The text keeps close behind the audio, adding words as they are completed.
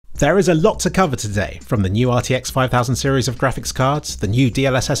There is a lot to cover today, from the new RTX 5000 series of graphics cards, the new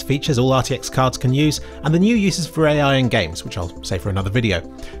DLSS features all RTX cards can use, and the new uses for AI in games, which I'll save for another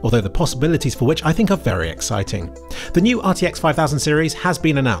video, although the possibilities for which I think are very exciting. The new RTX 5000 series has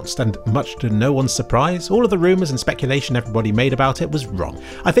been announced, and much to no one's surprise, all of the rumours and speculation everybody made about it was wrong.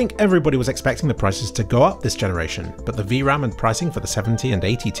 I think everybody was expecting the prices to go up this generation, but the VRAM and pricing for the 70 and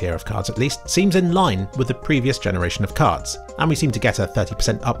 80 tier of cards at least seems in line with the previous generation of cards, and we seem to get a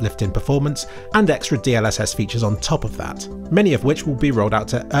 30% uplift in performance and extra DLSS features on top of that, many of which will be rolled out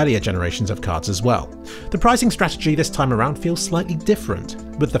to earlier generations of cards as well. The pricing strategy this time around feels slightly different.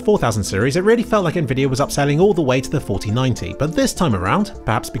 With the 4000 series, it really felt like Nvidia was upselling all the way to the 4090, but this time around,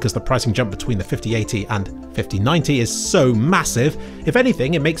 perhaps because the pricing jump between the 5080 and 5090 is so massive, if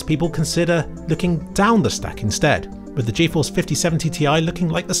anything it makes people consider looking down the stack instead, with the Geforce 5070 Ti looking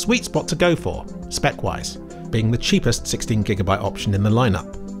like the sweet spot to go for, spec-wise, being the cheapest 16GB option in the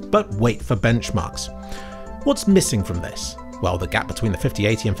lineup. But wait for benchmarks. What's missing from this? Well, the gap between the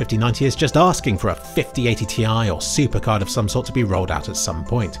 5080 and 5090 is just asking for a 5080 Ti or supercard of some sort to be rolled out at some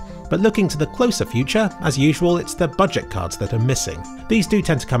point. But looking to the closer future, as usual, it's the budget cards that are missing. These do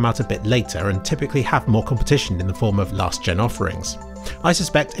tend to come out a bit later and typically have more competition in the form of last-gen offerings. I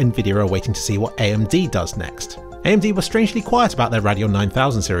suspect Nvidia are waiting to see what AMD does next. AMD was strangely quiet about their Radeon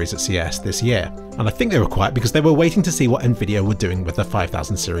 9000 series at CES this year, and I think they were quiet because they were waiting to see what Nvidia were doing with the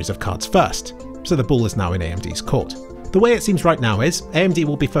 5000 series of cards first, so the ball is now in AMD's court. The way it seems right now is, AMD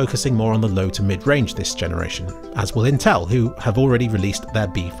will be focusing more on the low to mid-range this generation, as will Intel, who have already released their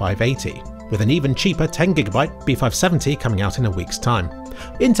B580, with an even cheaper 10GB B570 coming out in a week's time.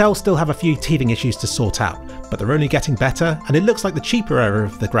 Intel still have a few teething issues to sort out, but they're only getting better, and it looks like the cheaper area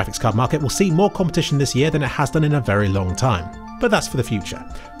of the graphics card market will see more competition this year than it has done in a very long time. But that's for the future.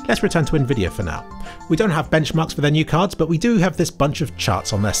 Let's return to Nvidia for now. We don't have benchmarks for their new cards, but we do have this bunch of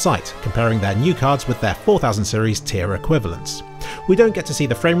charts on their site, comparing their new cards with their 4000 series tier equivalents. We don't get to see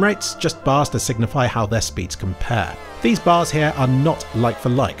the frame rates, just bars to signify how their speeds compare. These bars here are not like for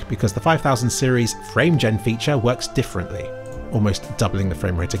like, because the 5000 series frame gen feature works differently, almost doubling the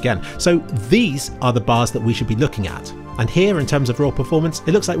frame rate again. So these are the bars that we should be looking at. And here, in terms of raw performance,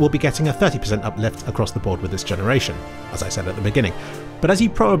 it looks like we'll be getting a 30% uplift across the board with this generation, as I said at the beginning. But as you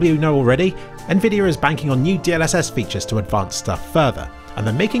probably know already, Nvidia is banking on new DLSS features to advance stuff further, and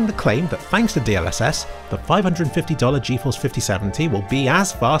they're making the claim that thanks to DLSS, the $550 Geforce 5070 will be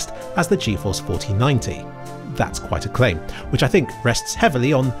as fast as the Geforce 4090. That's quite a claim, which I think rests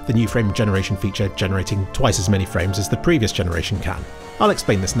heavily on the new frame generation feature generating twice as many frames as the previous generation can. I'll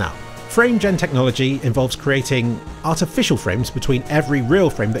explain this now. Frame gen technology involves creating artificial frames between every real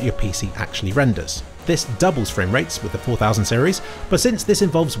frame that your PC actually renders. This doubles frame rates with the 4000 series, but since this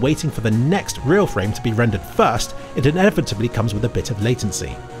involves waiting for the next real frame to be rendered first, it inevitably comes with a bit of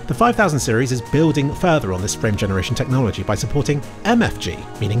latency. The 5000 series is building further on this frame generation technology by supporting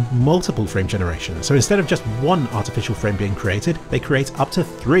MFG, meaning multiple frame generation, so instead of just one artificial frame being created, they create up to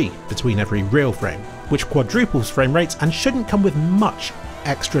 3 between every real frame, which quadruples frame rates and shouldn't come with much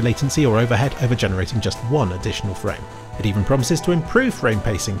extra latency or overhead over generating just one additional frame. It even promises to improve frame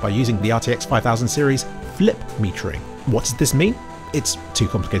pacing by using the RTX 5000 series flip metering. What does this mean? It's too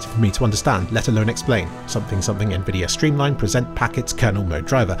complicated for me to understand, let alone explain. Something NVIDIA Streamline Present Packets kernel mode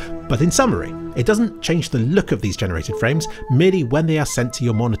driver. But in summary, it doesn't change the look of these generated frames, merely when they are sent to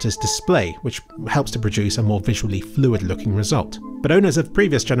your monitor's display, which helps to produce a more visually fluid looking result. But owners of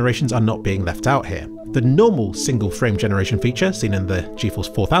previous generations are not being left out here. The normal single frame generation feature seen in the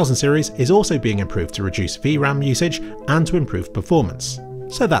Geforce 4000 series is also being improved to reduce VRAM usage and to improve performance.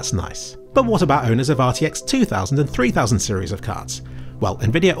 So that's nice. But what about owners of RTX 2000 and 3000 series of cards? Well,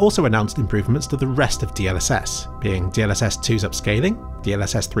 Nvidia also announced improvements to the rest of DLSS, being DLSS 2's upscaling,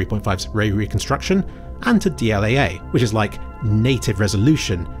 DLSS 3.5's ray reconstruction, and to DLAA, which is like native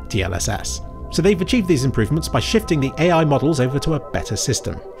resolution DLSS. So they've achieved these improvements by shifting the AI models over to a better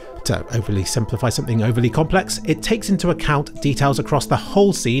system. To overly simplify something overly complex, it takes into account details across the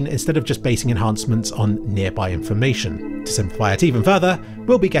whole scene instead of just basing enhancements on nearby information. To simplify it even further,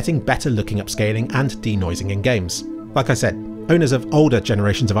 we'll be getting better looking upscaling and denoising in games. Like I said, owners of older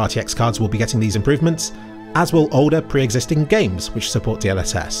generations of RTX cards will be getting these improvements, as will older pre-existing games which support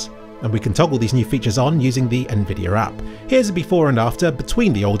DLSS. And we can toggle these new features on using the Nvidia app. Here's a before and after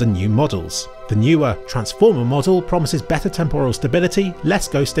between the old and new models. The newer Transformer model promises better temporal stability, less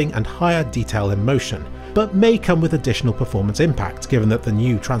ghosting and higher detail in motion, but may come with additional performance impact given that the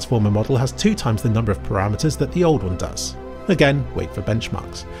new Transformer model has 2 times the number of parameters that the old one does. Again, wait for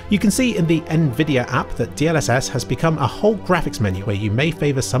benchmarks. You can see in the NVIDIA app that DLSS has become a whole graphics menu where you may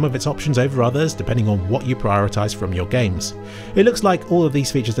favour some of its options over others depending on what you prioritise from your games. It looks like all of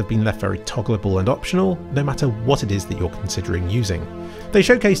these features have been left very toggleable and optional, no matter what it is that you're considering using. They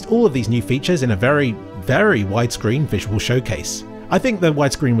showcased all of these new features in a very widescreen visual showcase. I think the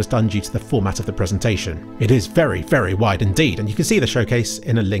widescreen was done due to the format of the presentation. It is very wide indeed, and you can see the showcase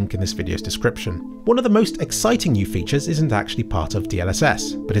in a link in this video's description. One of the most exciting new features isn't actually part of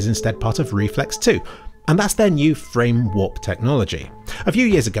DLSS, but is instead part of Reflex 2, and that's their new frame warp technology. A few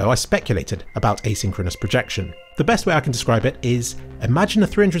years ago I speculated about asynchronous projection. The best way I can describe it is, imagine a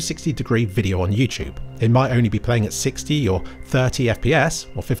 360-degree video on YouTube. It might only be playing at 60 or 30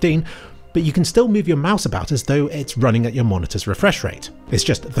 FPS, or 15, but you can still move your mouse about as though it's running at your monitor's refresh rate. It's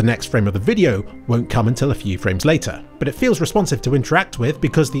just the next frame of the video won't come until a few frames later, but it feels responsive to interact with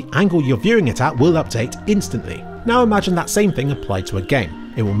because the angle you're viewing it at will update instantly. Now imagine that same thing applied to a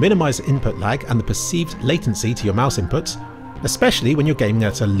game. It will minimise input lag and the perceived latency to your mouse inputs, especially when you're gaming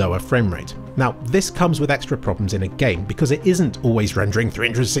at a lower frame rate. Now, this comes with extra problems in a game because it isn't always rendering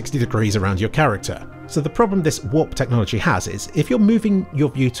 360 degrees around your character. So the problem this warp technology has is, if you're moving your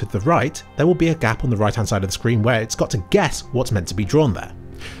view to the right, there will be a gap on the right hand side of the screen where it's got to guess what's meant to be drawn there.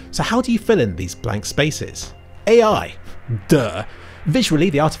 So how do you fill in these blank spaces? AI! Duh! Visually,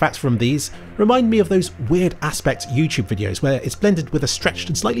 the artifacts from these remind me of those weird aspect YouTube videos where it's blended with a stretched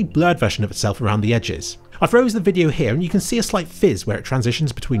and slightly blurred version of itself around the edges. I froze the video here and you can see a slight fizz where it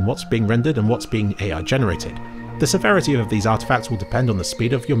transitions between what's being rendered and what's being AI generated. The severity of these artifacts will depend on the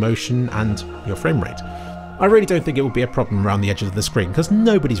speed of your motion and your frame rate. I really don't think it will be a problem around the edges of the screen because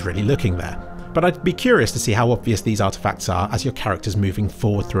nobody's really looking there. But I'd be curious to see how obvious these artifacts are as your character's moving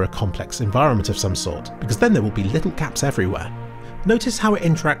forward through a complex environment of some sort, because then there will be little gaps everywhere. Notice how it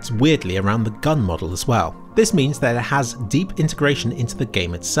interacts weirdly around the gun model as well. This means that it has deep integration into the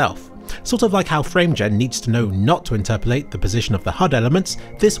game itself. Sort of like how FrameGen needs to know not to interpolate the position of the HUD elements,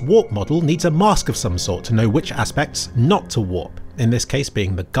 this warp model needs a mask of some sort to know which aspects not to warp, in this case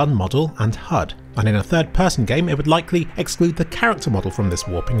being the gun model and HUD. And in a third-person game it would likely exclude the character model from this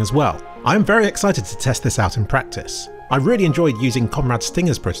warping as well. I am very excited to test this out in practice. I really enjoyed using Comrade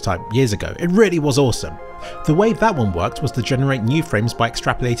Stinger's prototype years ago, it really was awesome. The way that one worked was to generate new frames by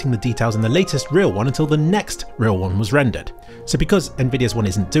extrapolating the details in the latest real one until the next real one was rendered. So because Nvidia's one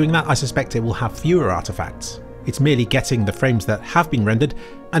isn't doing that, I suspect it will have fewer artifacts. It's merely getting the frames that have been rendered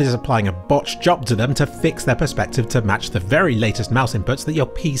and is applying a botched job to them to fix their perspective to match the very latest mouse inputs that your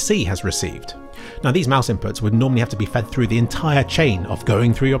PC has received. Now these mouse inputs would normally have to be fed through the entire chain of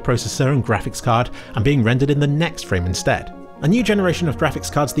going through your processor and graphics card and being rendered in the next frame instead. A new generation of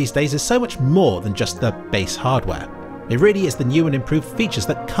graphics cards these days is so much more than just the base hardware. It really is the new and improved features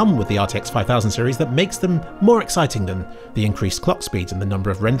that come with the RTX 5000 series that makes them more exciting than the increased clock speeds and the number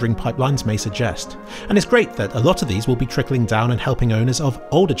of rendering pipelines may suggest. And it's great that a lot of these will be trickling down and helping owners of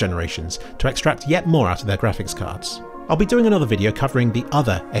older generations to extract yet more out of their graphics cards. I'll be doing another video covering the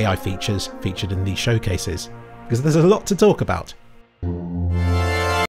other AI features featured in these showcases, because there's a lot to talk about.